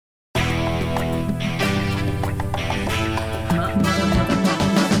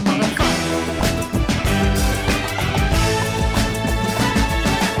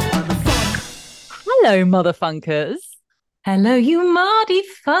Hello, motherfunkers. Hello, you Marty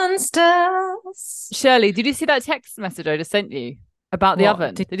Funsters. Shirley, did you see that text message I just sent you about the What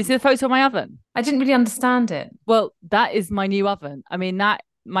oven? did Did you see the photo of my oven? I didn't really understand it. Well, that is my new oven. I mean, that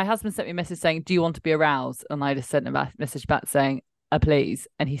my husband sent me a message saying, "Do you want to be aroused?" And I just sent him a message back saying, please."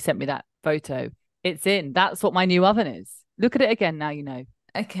 And he sent me that photo. It's in. That's what my new oven is. Look at it again now, you know.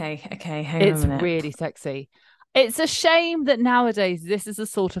 Okay, hang on a It's minute. really sexy. It's a shame that nowadays this is the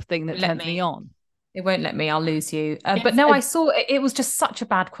sort of thing that Let turns me me. on. It won't let me. I'll lose you. But It's no, a I saw it was just such a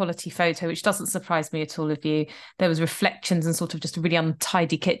bad quality photo, which doesn't surprise me at all of you. There was reflections and sort of just a really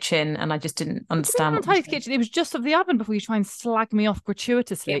untidy kitchen, and I just didn't What do you understand mean what was untidy going. kitchen? It was just of the oven before you try and slag me off It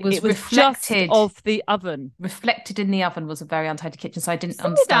gratuitously. was It was just reflected. of the oven. Reflected in the oven was a very untidy kitchen, so I didn't Send me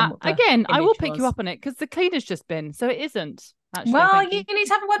understand that what the again. I will image pick you was. up on it because the cleaner's just been, so it isn't actually. Well, Thank you you. need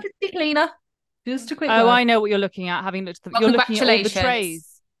to have a word with the cleaner. Just a quick Oh, I word. know what you're looking at. Having looked at Well, you're looking at all the congratulations. trays,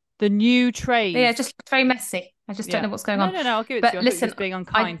 the new Yeah, trays. it just looks very messy. I just don't Yeah. know what's going No, on. no, no. I'll give it to But you. I thought you were listen, just being I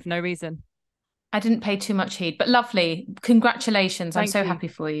unkind for no reason. I didn't pay too much heed, but lovely. Congratulations. I'm Thank so you. happy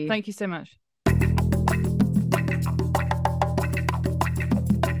for you. Thank you so much.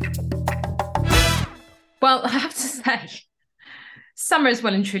 Well, I have to say, summer is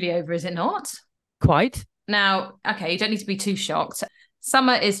well and truly over, is it not? Quite. Now, okay, you don't need to be too shocked.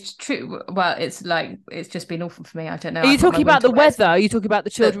 Summer is true. Well, it's like it's just been awful for me. I don't know. Are you I've got my talking about winter the wears. weather? Are you talking about the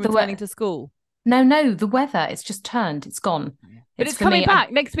The children the returning we- to school? No, the weather. It's just turned. It's gone. Oh, yeah. But It's it's for coming me.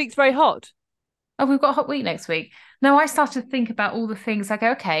 back. Next week's very hot. Oh, we've got a hot week next week. No, I started to think about all the things. I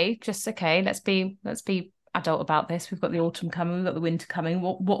go, okay, just okay. Let's be adult about this. We've got the autumn coming. We've got the winter coming.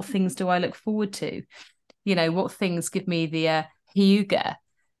 What things do I look forward to? What things give me the hygge,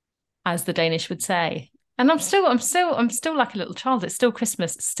 as the Danish would say. And I'm still like a little child. It's still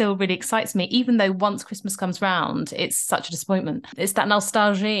Christmas. It still really excites me, even though once Christmas comes round, it's such a disappointment. It's that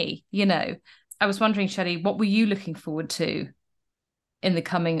nostalgia. I was wondering, Shelley, what were you looking forward to in the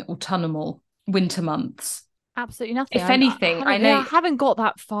coming autumnal winter months? Absolutely nothing. If I anything, I haven't. know. I haven't got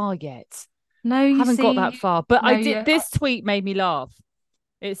that far yet. No, I you haven't got that see, far. But no, I did. you. This tweet made me laugh.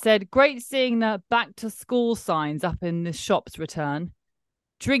 It said, "Great seeing the back to school signs up in the shops return.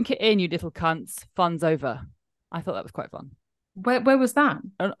 Drink it in, you little cunts. Fun's over." I thought that was quite fun. Where was that?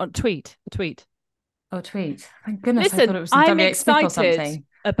 A tweet. Oh, tweet. Thank goodness, I thought Listen, it was in I'm WH Smith or excited something.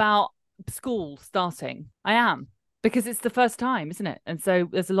 about school starting. I am because it's the first time, isn't it? And so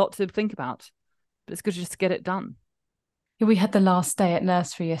there's a lot to think about. But it's good just to get it done. Yeah, we had the last day at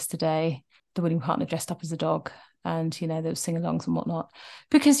nursery yesterday. The wedding partner dressed up as a dog, and there was sing-alongs and whatnot.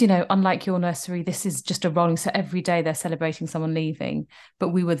 Because unlike your nursery, this is just a rolling. So every day they're celebrating someone leaving, but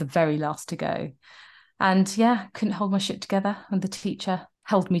we were the very last to go. And yeah, couldn't hold my shit together. And the teacher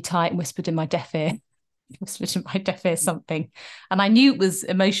held me tight and whispered in my deaf ear, whispered in my deaf ear something. And I knew it was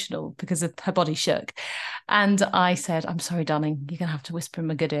emotional because of her body shook. And I said, "I'm sorry, darling, you're going to have to whisper in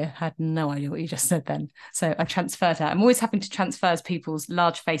my good ear." I had no idea what you just said then. So I transferred her. I'm always having to transfer people's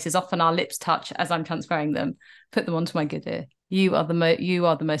large faces. Often our lips touch as I'm transferring them, put them onto my good ear. You are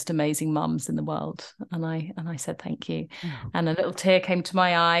the most amazing mums in the world. And I said thank you. Oh. And a little tear came to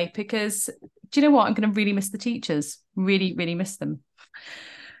my eye because do you know what? I'm going to really miss the teachers. Really, really miss them.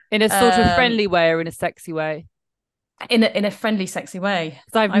 In a sort of Um, friendly way or in a sexy way. in a friendly, sexy way.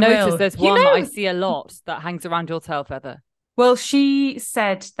 Because I've I noticed will. there's one that I see a lot that hangs around your tail feather. Well, she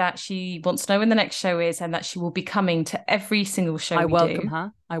said that she wants to know when the next show is and that she will be coming to every single show I we welcome do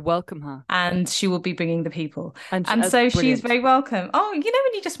her. I welcome her. and she will be bringing the people. And And so she's brilliant. very welcome. Oh, when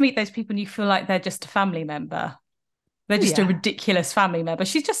you just meet those people and you feel like they're just a family member. They're Oh, just a yeah. ridiculous family member.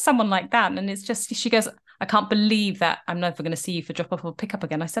 She's just someone like that. And it's just, she goes, "I can't believe that I'm never going to see you for drop off or pick up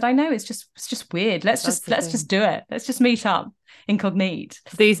again." I said, "I know, it's just weird. Let's That's just the let's just thing. do it. Let's just meet up incognito."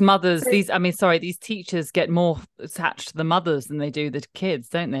 These mothers, So these teachers get more attached to the mothers than they do the kids,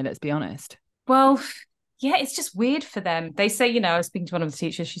 don't they? Let's be honest. well, yeah, it's just weird for them. They say, I was speaking to one of the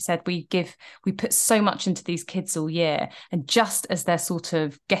teachers, she said, we put so much into these kids all year. And just as they're sort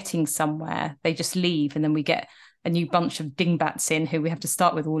of getting somewhere, they just leave. And then we get a new bunch of dingbats in who we have to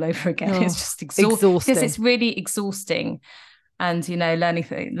start with all over again. It's Oh, just exhausting because exhausting. it's really exhausting and,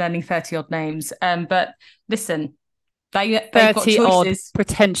 learning 30 odd names. But listen, they've got 30 odd choices.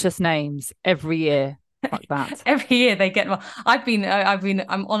 pretentious names every year. Fuck that. Every year they get well.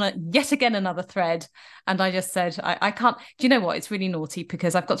 I'm on yet again another thread, and I just said I can't. Do you know what? It's really naughty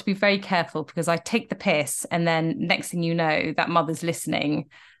because I've got to be very careful because I take the piss, and then next thing you know, that mother's listening,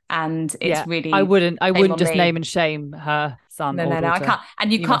 and it's really I wouldn't just me. name and shame her son or daughter. I can't,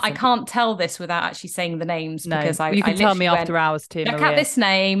 and You I mustn't. can't tell this without actually saying the names, No, because you can tell me literally after hours too, check Maria. out this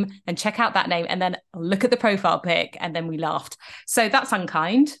name and check out that name, and then look at the profile pic, and then we laughed. So that's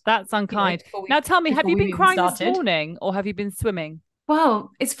unkind. That's unkind. Now tell me, have you been crying this morning, or have you been swimming?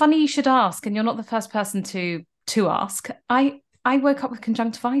 Well, it's funny you should ask, and you're not the first person to ask. I woke up with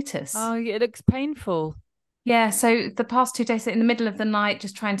conjunctivitis. Oh, it looks painful. Yeah, so the past 2 days, in the middle of the night,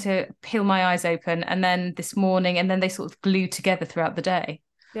 just trying to peel my eyes open, and then this morning, and then they sort of glue together throughout the day.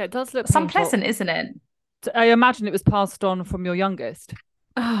 Yeah, it does look it's painful. unpleasant, isn't it? I imagine it was passed on from your youngest.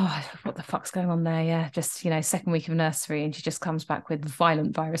 Oh, what the fuck's going on there? Yeah, just, second week of nursery, and she just comes back with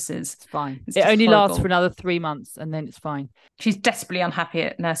violent viruses. It's fine. It only lasts for another 3 months, and then it's fine. She's desperately unhappy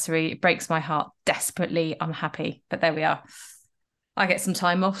at nursery. It breaks my heart. Desperately unhappy. But there we are. I get some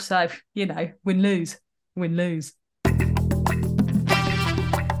time off, so, win-lose. Win-lose.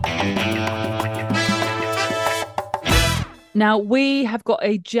 Now, we have got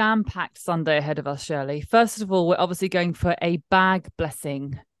a jam-packed Sunday ahead of us, Shirley. First of all, we're obviously going for a bag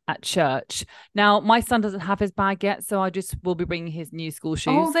blessing at church. Now, my son doesn't have his bag yet, so I just will be bringing his new school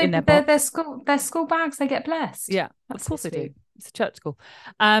shoes in their box. Their school bags, they get blessed. Yeah, of course they do. It's a church school.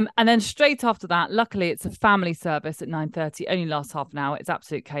 And then straight after that, luckily, it's a family service at 9:30. Only lasts half an hour. It's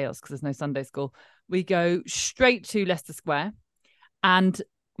absolute chaos because there's no Sunday school. We go straight to Leicester Square, and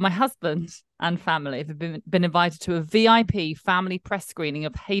my husband and family have been invited to a VIP family press screening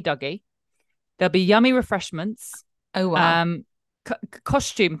of Hey Duggee. There'll be yummy refreshments. Oh, wow.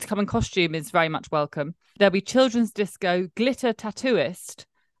 Costume, to come in costume is very much welcome. There'll be children's disco, glitter tattooist,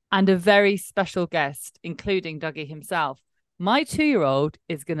 and a very special guest, including Duggee himself. My 2-year-old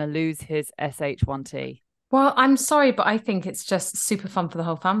is going to lose his SH1T. Well, I'm sorry, but I think it's just super fun for the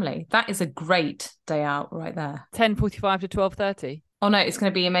whole family. That is a great day out right there. 10:45 to 12:30. Oh no, it's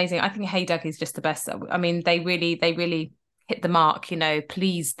going to be amazing. I think Hey Duggee is just the best. I mean, they really hit the mark,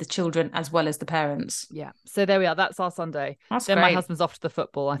 please the children as well as the parents. Yeah. So there we are. That's our Sunday. That's then great. My husband's off to the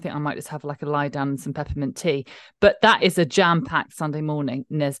football. I think I might just have like a lie down and some peppermint tea. But that is a jam-packed Sunday morning,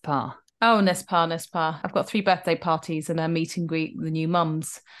 Nespa. Oh, Nespa. I've got 3 birthday parties and a meet and greet with the new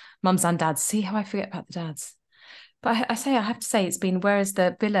mums and dads. See how I forget about the dads. But I have to say it's been, whereas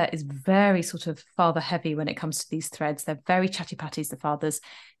the villa is very sort of father heavy when it comes to these threads. They're very chatty patties, the fathers.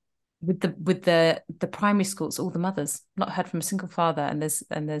 With the primary schools, all the mothers. Not heard from a single father, and there's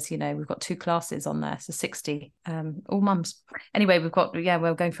we've got 2 classes on there, so 60, all mums. Anyway, we're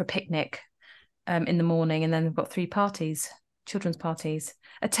going for a picnic in the morning, and then we've got 3 parties, children's parties.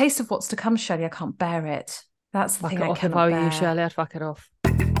 A taste of what's to come, Shirley. I can't bear it. That's the thing I cannot bear. If I were you, Shirley, I'd fuck it off.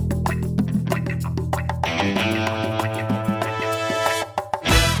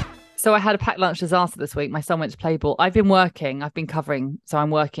 So I had a packed lunch disaster this week. My son went to play ball. I've been covering, so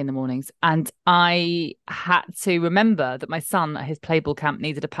I'm working in the mornings. And I had to remember that my son at his play ball camp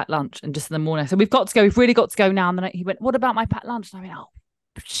needed a packed lunch. And just in the morning, so we've really got to go now. And then he went, what about my packed lunch? And I went, oh,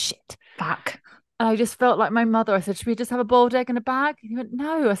 shit. Fuck. And I just felt like my mother. I said, should we just have a boiled egg and a bag? And he went,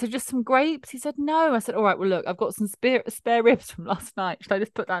 no. I said, just some grapes? He said, no. I said, all right, well, look, I've got some spare ribs from last night. Should I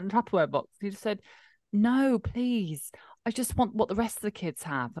just put that in a Tupperware box? He just said, no, please. I just want what the rest of the kids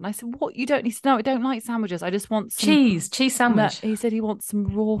have. And I said, what? You don't need to know. I don't like sandwiches. I just want some cheese sandwich. He said he wants some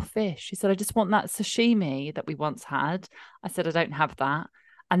raw fish. He said, I just want that sashimi that we once had. I said, I don't have that.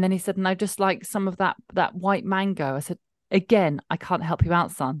 And then he said, and I just like some of that white mango. I said, again, I can't help you out,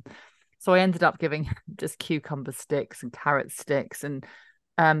 son. So I ended up giving just cucumber sticks and carrot sticks and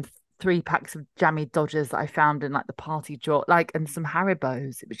 3 packs of jammy Dodgers that I found in like the party drawer, and some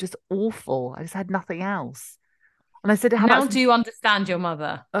Haribos. It was just awful. I just had nothing else. And I said, how do you understand your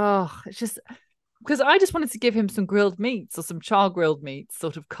mother? Oh, it's just because I just wanted to give him some grilled meats or some char grilled meats,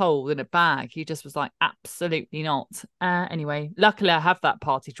 sort of cold in a bag. He just was like, absolutely not. Anyway, luckily I have that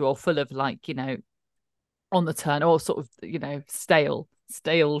party drawer full of on the turn or sort of,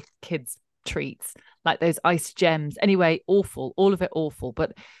 stale kids treats, like those ice gems. Anyway, awful, all of it awful.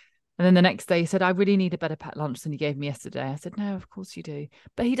 And then the next day he said, I really need a better packed lunch than you gave me yesterday. I said, no, of course you do.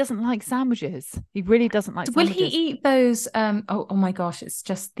 But he doesn't like sandwiches. He really doesn't like sandwiches. Will he eat those? Oh my gosh, it's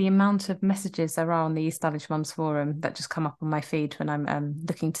just the amount of messages there are on the East Dulwich Mums Forum that just come up on my feed when I'm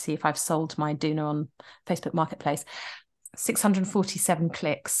looking to see if I've sold my doona on Facebook Marketplace. 647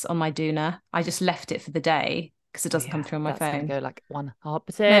 clicks on my doona. I just left it for the day because it doesn't come through on my phone. Go like one hot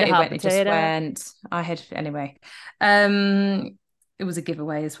potato. It just went. I had anyway. it was a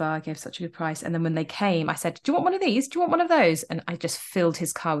giveaway as well. I gave such a good price. And then when they came, I said, do you want one of these? Do you want one of those? And I just filled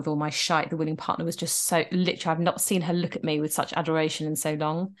his car with all my shite. The willing partner was just so literally, I've not seen her look at me with such adoration in so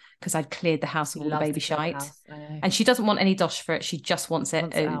long, because I'd cleared the house of all the baby shite. And she doesn't want any dosh for it. She just wants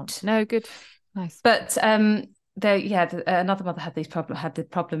it out. No, good. Nice. But another mother had the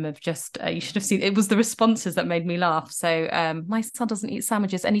problem of just you should have seen, it was the responses that made me laugh. So my son doesn't eat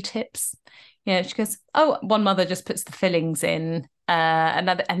sandwiches. Any tips? Yeah, she goes, oh, one mother just puts the fillings in.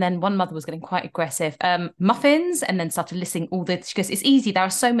 Another, and then one mother was getting quite aggressive. Muffins, and then started listing all the. She goes, it's easy. There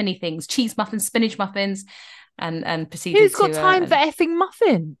are so many things: cheese muffins, spinach muffins, and proceeded. Who's got time for effing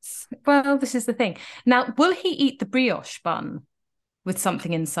muffins? Well, this is the thing. Now, will he eat the brioche bun with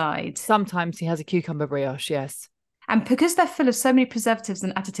something inside? Sometimes he has a cucumber brioche. Yes. And because they're full of so many preservatives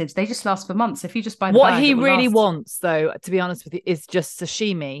and additives, they just last for months. If you just buy what he really wants, though, to be honest with you, is just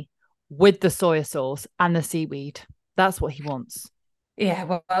sashimi with the soya sauce and the seaweed. That's what he wants. Yeah,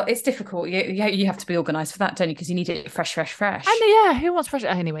 well, it's difficult. You have to be organised for that, don't you? Because you need it fresh. And who wants fresh?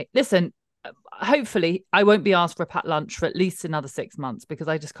 Anyway, listen, hopefully I won't be asked for a packed lunch for at least another 6 months, because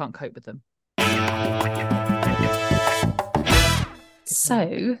I just can't cope with them.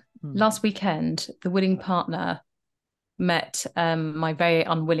 So last weekend, the willing partner met my very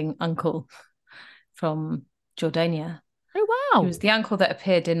unwilling uncle from Jordania. Oh, wow. He was the uncle that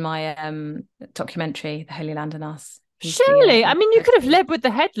appeared in my documentary, The Holy Land and Us. Surely, I mean, you could have led with the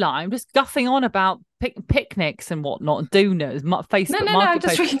headline, just guffing on about picnics and whatnot, and donuts, Facebook. No, I'm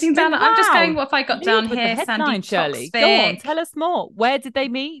just reading down. Wow. I'm just going, what have I got down here? Headline, Shirley. Go on, tell us more. Where did they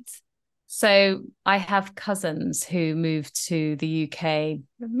meet? So I have cousins who moved to the UK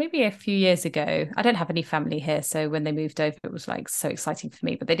maybe a few years ago. I don't have any family here, so when they moved over, it was like so exciting for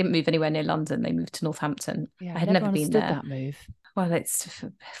me. But they didn't move anywhere near London. They moved to Northampton. Yeah, I had never been there. That move. Well, it's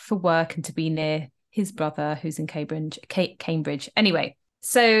for work and to be near his brother, who's in Cambridge. Anyway,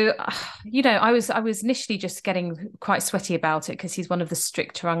 so I was initially just getting quite sweaty about it, because he's one of the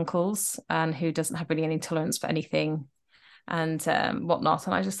stricter uncles and who doesn't have really any tolerance for anything and whatnot.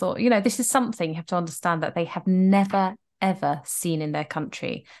 And I just thought, this is something you have to understand, that they have never, ever seen in their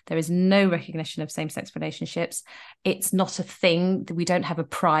country. There is no recognition of same-sex relationships. It's not a thing. We don't have a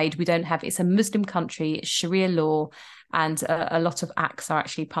pride. It's a Muslim country, it's Sharia law, and a lot of acts are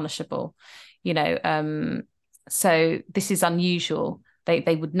actually punishable, so this is unusual.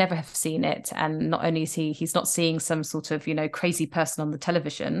 They would never have seen it. And not only is he's not seeing some sort of, crazy person on the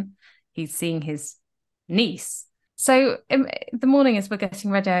television, he's seeing his niece. So in the morning, as we're getting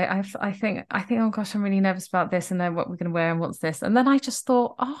ready, I think, oh gosh, I'm really nervous about this, and then what we're going to wear and what's this. And then I just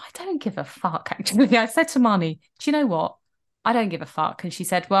thought, oh, I don't give a fuck, actually. I said to Marnie, do you know what? I don't give a fuck. And she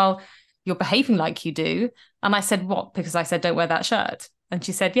said, well, you're behaving like you do. And I said, what? Because I said, don't wear that shirt. And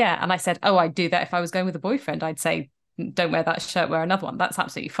she said, yeah. And I said, oh, I'd do that if I was going with a boyfriend. I'd say, don't wear that shirt, wear another one. That's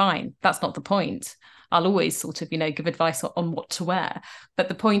absolutely fine. That's not the point. I'll always sort of, give advice on what to wear. But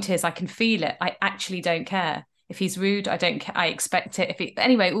the point is, I can feel it. I actually don't care. If he's rude, I don't care. I expect it.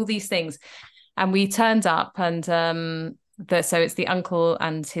 Anyway, all these things. And we turned up, and so it's the uncle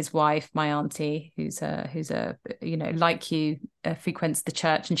and his wife, my auntie, who's like you, frequents the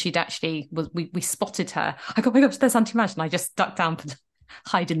church, and she'd actually we spotted her. I go, oh my gosh, there's Auntie Madge, and I just ducked down to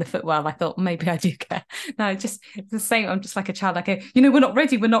hide in the footwell. I thought, maybe I do care. No, it's the same. I'm just like a child. Like, we're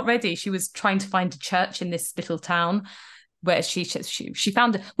not ready. She was trying to find a church in this little town, where she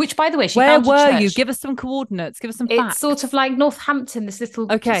found it, which, by the way, where were you? Give us some coordinates. Give us some facts. It's sort of like Northampton, this little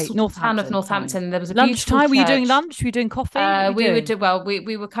town of Northampton. There was a lunchtime. Were you doing lunch? Were you doing coffee?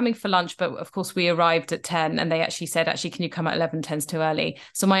 We were coming for lunch, but of course we arrived at 10, and they actually said, can you come at 11? 10's too early.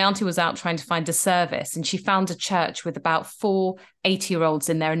 So my auntie was out trying to find a service, and she found a church with about 4 80-year-olds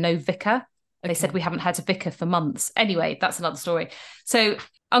in there and no vicar. They said, we haven't had a vicar for months. Anyway, that's another story. So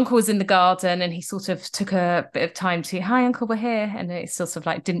Uncle was in the garden, and he sort of took a bit of time to, hi, Uncle, we're here. And it sort of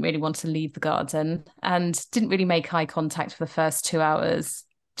like didn't really want to leave the garden, and didn't really make eye contact for the first 2 hours.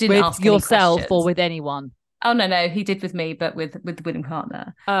 Didn't ask yourself or with anyone? Oh, no, he did with me, but with the willing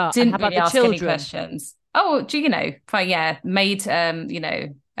partner. Didn't really ask any questions. Oh, made,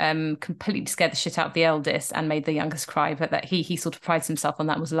 completely scared the shit out of the eldest and made the youngest cry, but that he sort of prides himself on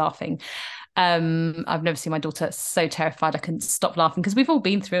that, was laughing. I've never seen my daughter so terrified I couldn't stop laughing, because we've all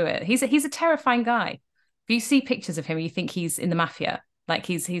been through it. He's a terrifying guy. If you see pictures of him, you think he's in the mafia. Like,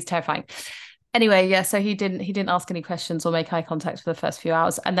 he's terrifying. Anyway, yeah, so he didn't ask any questions or make eye contact for the first few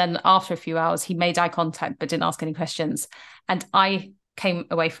hours. And then after a few hours, he made eye contact but didn't ask any questions. And I came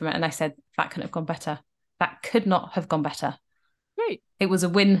away from it and I said, that couldn't have gone better. That could not have gone better. Great. It was a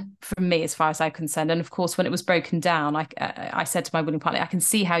win from me as far as I'm concerned. And of course, when it was broken down, I said to my willing partner, I can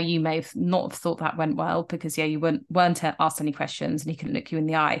see how you may have not have thought that went well because, yeah, you weren't asked any questions and he couldn't look you in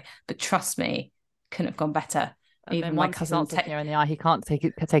the eye. But trust me, couldn't have gone better. And Even then my once cousin he starts looking her in the eye, he can't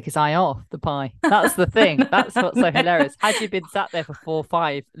take his eye off the pie. That's the thing. That's what's so hilarious. Had you been sat there for 4 or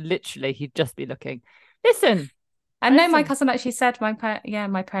 5, literally, he'd just be looking. Listen. And no, my cousin actually said my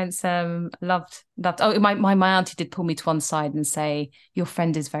parents loved. Oh, my auntie did pull me to one side and say, your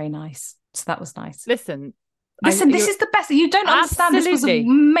friend is very nice. So that was nice. Listen, this is the best. You don't understand. Absolutely. This was a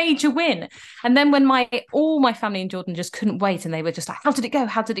major win. And then when all my family in Jordan just couldn't wait and they were just like, how did it go?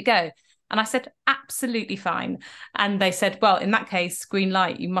 How did it go? And I said, absolutely fine. And they said, well, in that case, green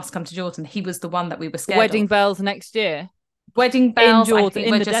light, you must come to Jordan. He was the one that we were scared Wedding of. bells next year. Wedding bells, in Jordan, I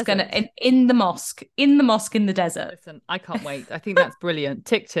think we're just going to, in the mosque in the desert. Listen, I can't wait. I think that's brilliant.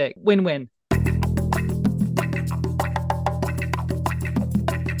 Tick, tick, win-win.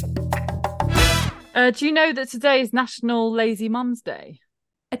 Do you know that today is National Lazy Mums Day?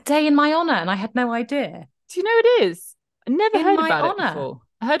 A day in my honour, and I had no idea. Do you know it is? I never heard about it before.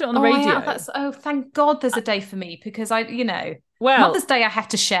 I heard it on the radio. Thank God there's a day for me because well, Mother's Day I have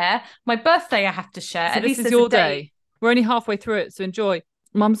to share. My birthday I have to share. So At least this is your day. We're only halfway through it, so enjoy.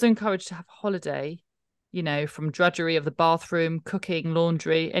 Mums are encouraged to have a holiday, from drudgery of the bathroom, cooking,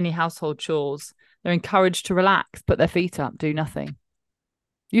 laundry, any household chores. They're encouraged to relax, put their feet up, do nothing.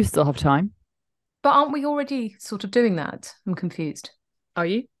 You still have time. But aren't we already sort of doing that? I'm confused. Are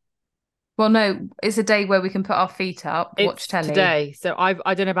you? Well, no, it's a day where we can put our feet up, watch telly. Today, so I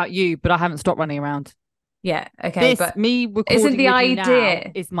don't know about you, but I haven't stopped running around. Yeah, okay. Me recording isn't the with idea you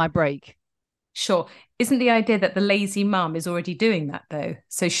now is my break. Sure. Isn't the idea that the lazy mum is already doing that though?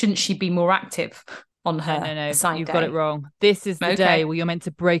 So shouldn't she be more active on her No, you've got it wrong. This is the day where you're meant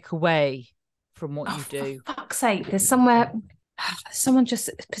to break away from what you do. For fuck's sake, there's someone just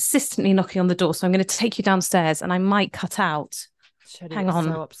persistently knocking on the door, so I'm going to take you downstairs and I might cut out. Hang on.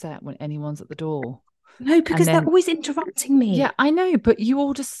 I'm so upset when anyone's at the door. No, because they're always interrupting me. Yeah, I know, but you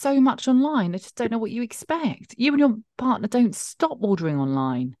order so much online. I just don't know what you expect. You and your partner don't stop ordering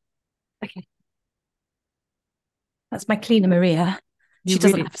online. Okay. That's my cleaner, Maria. She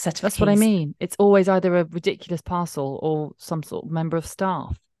doesn't have a set of That's keys. what I mean. It's always either a ridiculous parcel or some sort of member of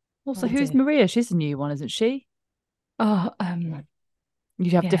staff. Also, who's Maria? She's a new one, isn't she? Oh,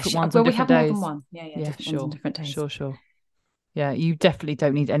 you have different ones on different days. More than one. Yeah, different sure. ones on different days. Sure. Yeah, you definitely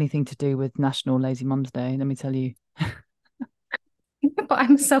don't need anything to do with National Lazy Mums Day, let me tell you. But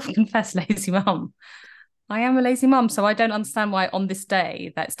I'm a self-confessed lazy mum. I am a lazy mum, so I don't understand why on this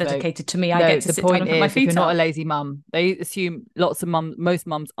day that's dedicated to me, I get to sit down and put my feet up. If you're not a lazy mum, they assume most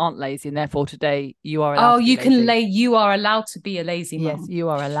mums aren't lazy, and therefore today you are allowed to be lazy. You are allowed to be a lazy mum. Yes, you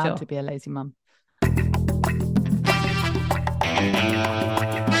are allowed to be a lazy mum.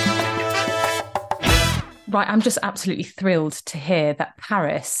 Right, I'm just absolutely thrilled to hear that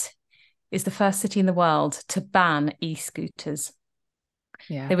Paris is the first city in the world to ban e-scooters.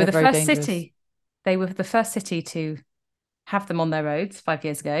 Yeah, they were the first city. They were the first city to have them on their roads 5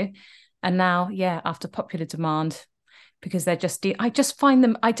 years ago. And now, after popular demand, because they're I just find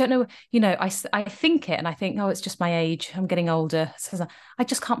them, I don't know, I think it and I think, it's just my age. I'm getting older. So I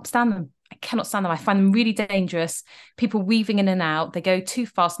just can't stand them. I cannot stand them. I find them really dangerous. People weaving in and out. They go too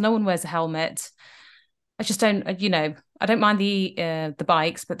fast. No one wears a helmet. I just don't, I don't mind the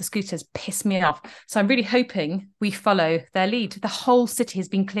bikes, but the scooters piss me off. So I'm really hoping we follow their lead. The whole city has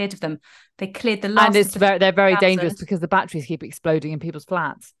been cleared of them. They cleared the last. And they're very dangerous because the batteries keep exploding in people's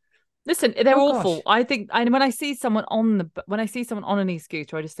flats. Listen, they're awful. Gosh. I think, and when I see someone on an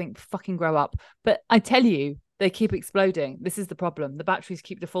e-scooter, I just think, fucking grow up. But I tell you, they keep exploding. This is the problem. The batteries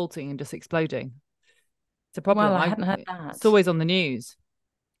keep defaulting and just exploding. It's a problem. Well, I hadn't heard that. It's always on the news.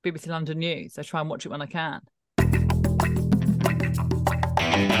 BBC London News. I try and watch it when I can.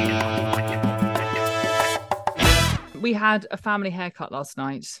 We had a family haircut last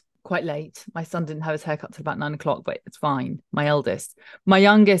night, quite late. My son didn't have his haircut till about 9 o'clock, but it's fine. My eldest. My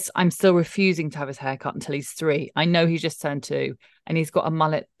youngest, I'm still refusing to have his haircut until he's 3. I know he's just turned 2 and he's got a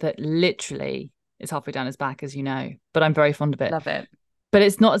mullet that literally is halfway down his back, as you know, but I'm very fond of it. Love it. But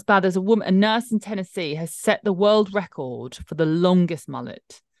it's not as bad as a nurse in Tennessee has set the world record for the longest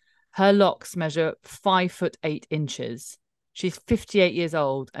mullet. Her locks measure 5'8". She's 58 years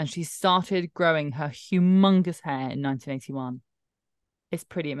old and she started growing her humongous hair in 1981. It's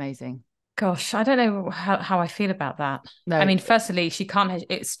pretty amazing. Gosh, I don't know how I feel about that. No. I mean, firstly, she can't,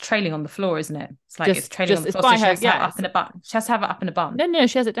 it's trailing on the floor, isn't it? It's like it's trailing on the floor. So she has to have it up in a bun. She has to have it up in a bun. No,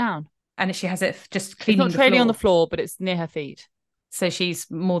 she has it down. And she has it just cleaning the floor. It's not trailing on the floor, but it's near her feet. So she's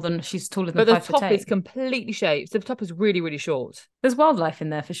taller than But the 5'8". top is completely shaved. The top is really, really short. There's wildlife in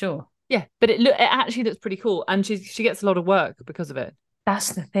there for sure. Yeah, but it actually looks pretty cool, and she gets a lot of work because of it.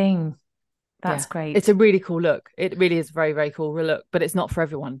 That's the thing. That's great. It's a really cool look. It really is a very, very cool look, but it's not for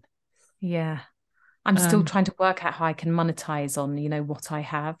everyone. Yeah. I'm still trying to work out how I can monetize on, what I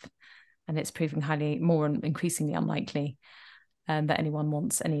have. And it's proving more and increasingly unlikely that anyone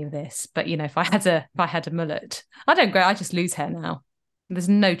wants any of this. But, if I had a mullet, I don't grow, I just lose hair now. There's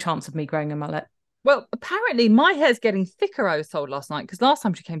no chance of me growing a mullet. Well, apparently my hair's getting thicker, I was told last night, because last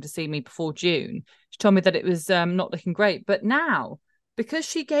time she came to see me before June, she told me that it was not looking great. But now, because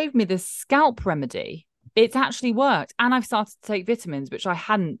she gave me this scalp remedy, it's actually worked. And I've started to take vitamins, which I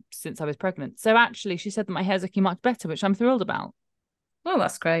hadn't since I was pregnant. So actually, she said that my hair's looking much better, which I'm thrilled about. Oh,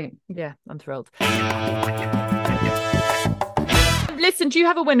 that's great. Yeah, I'm thrilled. Listen, do you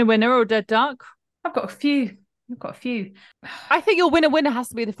have a winner or a dead duck? I've got a few. I think your winner has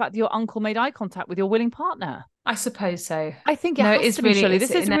to be the fact that your uncle made eye contact with your willing partner. I suppose so. I think it has to be, Shirley.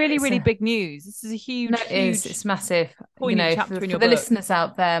 This is really big news. This is a huge, it's massive. Chapter for in your the book. Listeners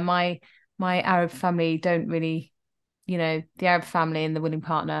out there, my Arab family don't really, the Arab family and the willing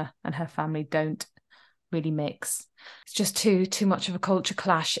partner and her family don't really mix. It's just too much of a culture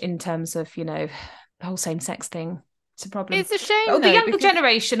clash in terms of, the whole same-sex thing. It's a problem. It's a shame. The younger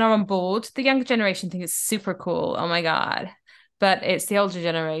generation are on board. The younger generation think it's super cool. Oh my God. But it's the older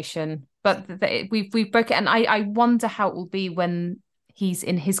generation. But we've broken it. And I wonder how it will be when he's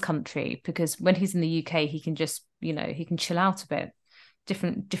in his country, because when he's in the UK, he can just, he can chill out a bit.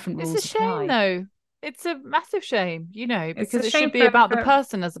 Different rules. It's a shame though. It's a massive shame, because it should be for, about the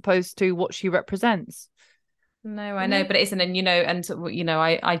person as opposed to what she represents. No, I know, but it isn't. And,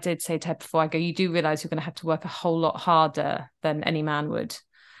 I did say to her before I go, you do realise you're going to have to work a whole lot harder than any man would.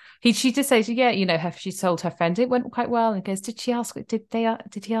 She did say, she told her friend it went quite well. And goes, did he ask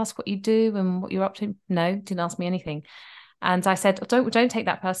what you do and what you're up to? No, didn't ask me anything. And I said, don't take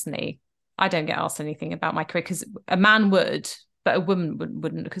that personally. I don't get asked anything about my career, because a man would, but a woman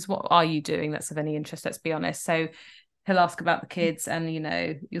wouldn't, because what are you doing that's of any interest? Let's be honest. So he'll ask about the kids and,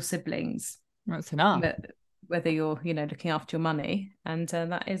 your siblings. That's enough. Whether you're, looking after your money, and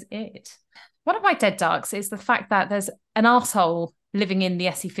that is it. One of my dead ducks is the fact that there's an arsehole living in the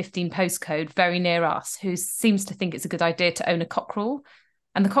SE15 postcode very near us who seems to think it's a good idea to own a cockerel,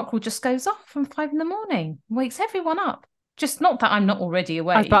 and the cockerel just goes off from 5 a.m, wakes everyone up. Just not that I'm not already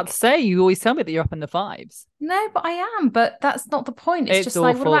awake. I was about to say, you always tell me that you're up in the 5s. No, but I am. But that's not the point. It's just awful.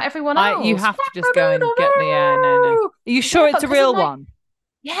 Like, what about everyone else? You have to just go and get the no. Are you sure it's a real one?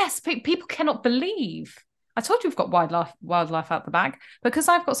 Yes, people cannot believe. I told you we've got wildlife out the back. Because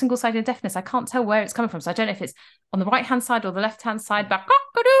I've got single-sided deafness, I can't tell where it's coming from. So I don't know if it's on the right-hand side or the left-hand side. But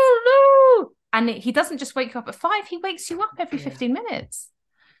and he doesn't just wake you up at 5. He wakes you up every 15 minutes.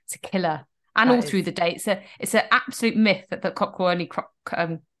 It's a killer. And all through the day. It's an absolute myth that the cockerel only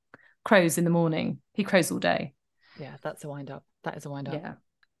crows in the morning. He crows all day. Yeah, that's a wind-up. That is a wind-up. Yeah.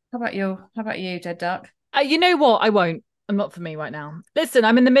 How about you, dead duck? You know what? I won't. Not for me right now. Listen,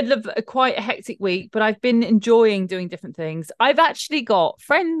 I'm in the middle of quite a hectic week, but I've been enjoying doing different things. I've actually got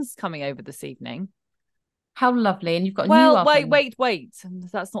friends coming over this evening. How lovely. And you've got a new oven. Wait. And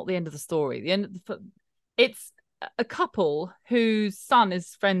that's not the end of the story. It's a couple whose son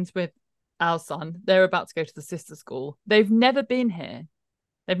is friends with our son. They're about to go to the sister school. They've never been here.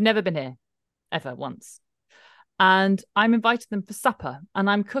 Ever once. And I'm inviting them for supper, and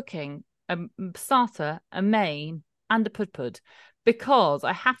I'm cooking a starter, a main, and a pud, because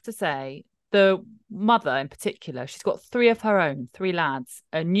I have to say, the mother in particular, she's got 3 of her own, 3 lads,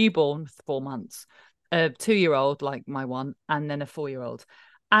 a newborn for 4 months, a 2-year-old like my one, and then a 4-year-old.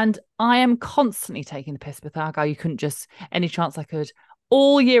 And I am constantly taking the piss with her. You couldn't just, any chance I could,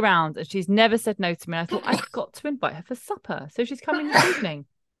 all year round. And she's never said no to me. And I thought, I've got to invite her for supper. So she's coming this evening.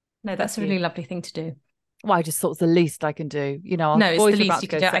 No, that's a really lovely thing to do. Well, I just thought it's the least I can do. No, it's the least you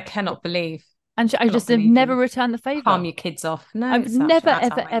can do. I cannot believe. And I just have never returned the favour. Palm your kids off. No, I've never,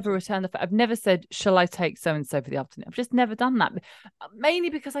 ever returned the favour. I've never said, shall I take so-and-so for the afternoon? I've just never done that. Mainly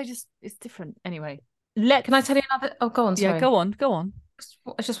because it's different. Anyway. Can I tell you another? Oh, go on. Sorry. Yeah, go on.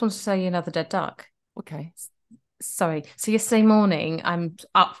 I just wanted to tell you another dead duck. Okay. Sorry. So yesterday morning, I'm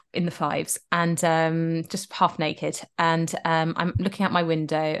up in the 5s and just half naked. And I'm looking out my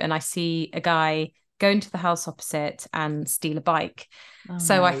window and I see a guy go into the house opposite and steal a bike.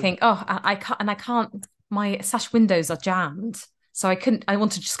 So I think, I can't, my sash windows are jammed. So I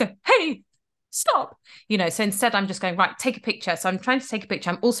want to just go, hey, stop. So instead I'm just going, right, take a picture. So I'm trying to take a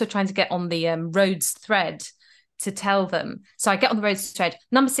picture. I'm also trying to get on the roads thread to tell them. So I get on the roads thread,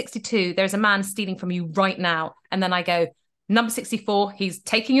 number 62, there's a man stealing from you right now. And then I go, Number 64, he's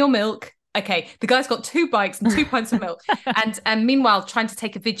taking your milk. Okay, the guy's got 2 bikes and 2 pints of milk. And meanwhile, trying to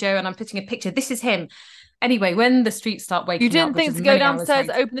take a video, and I'm putting a picture. This is him. Anyway, when the streets start waking up... You didn't think to go downstairs,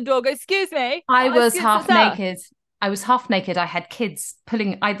 open the door, go, excuse me? I was half naked. I had kids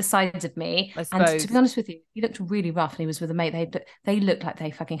pulling either sides of me. And to be honest with you, he looked really rough and he was with a mate. They looked like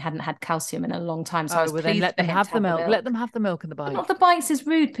they fucking hadn't had calcium in a long time. So I was pleased then let them have the milk. Let them have the milk and the bike. Not the bikes is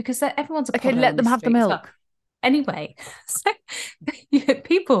rude because everyone's a okay, let them have the milk. Anyway, so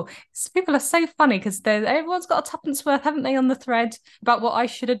people are so funny because everyone's got a tuppence worth, haven't they, on the thread about what I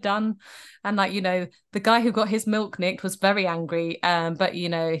should have done. And like, the guy who got his milk nicked was very angry, but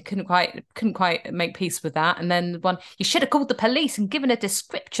couldn't quite make peace with that. And then one, you should have called the police and given a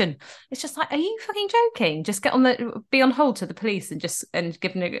description. It's just like, are you fucking joking? Just be on hold to the police and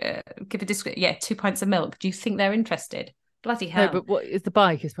give a description. Yeah, 2 pints of milk. Do you think they're interested? Bloody hell! No, but what is the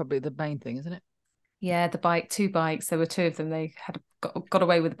bike is probably the main thing, isn't it? Yeah, the bike, 2 bikes. There were 2 of them. They had got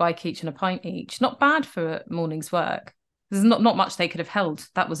away with a bike each and a pint each. Not bad for a morning's work. There's not much they could have held.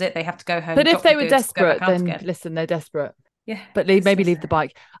 That was it. They have to go home. But if they were desperate, then listen, they're desperate. Yeah. But maybe leave the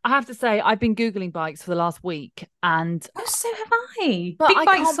bike. I have to say, I've been Googling bikes for the last week and... Oh, so have I. Big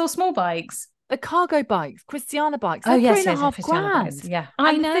bikes or small bikes? The cargo bikes, Christiana bikes. They're $3,500. Yeah,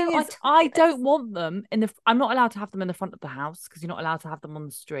 I know. I don't want them I'm not allowed to have them in the front of the house because you're not allowed to have them on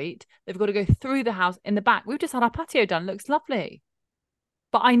the street. They've got to go through the house in the back. We've just had our patio done. It looks lovely.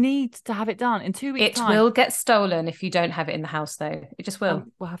 But I need to have it done in 2 weeks' time. It will get stolen if you don't have it in the house, though. It just will.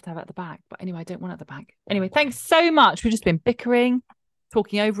 We'll have to have it at the back. But anyway, I don't want it at the back. Anyway, thanks so much. We've just been bickering,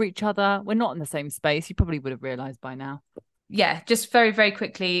 talking over each other. We're not in the same space. You probably would have realised by now. Yeah, just very, very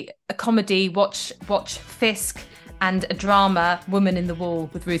quickly, a comedy, watch Fisk, and a drama, Woman in the Wall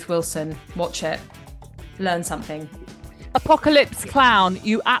with Ruth Wilson. Watch it. Learn something. Apocalypse Clown.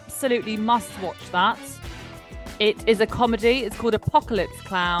 You absolutely must watch that. It is a comedy. It's called Apocalypse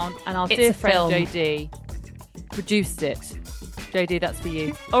Clown. And our dear friend JD produced it. JD, that's for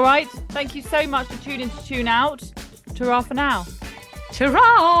you. All right. Thank you so much for tuning to Tune Out. Ta-ra for now.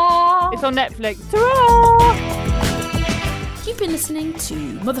 Ta-ra! It's on Netflix. Ta-ra! You've been listening to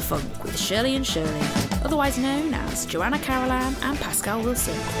Motherfunk with Shirley and Shirley, otherwise known as Joanna Carolan and Pascal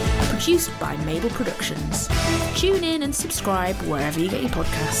Wilson, produced by Mabel Productions. Tune in and subscribe wherever you get your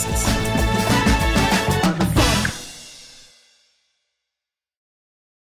podcasts.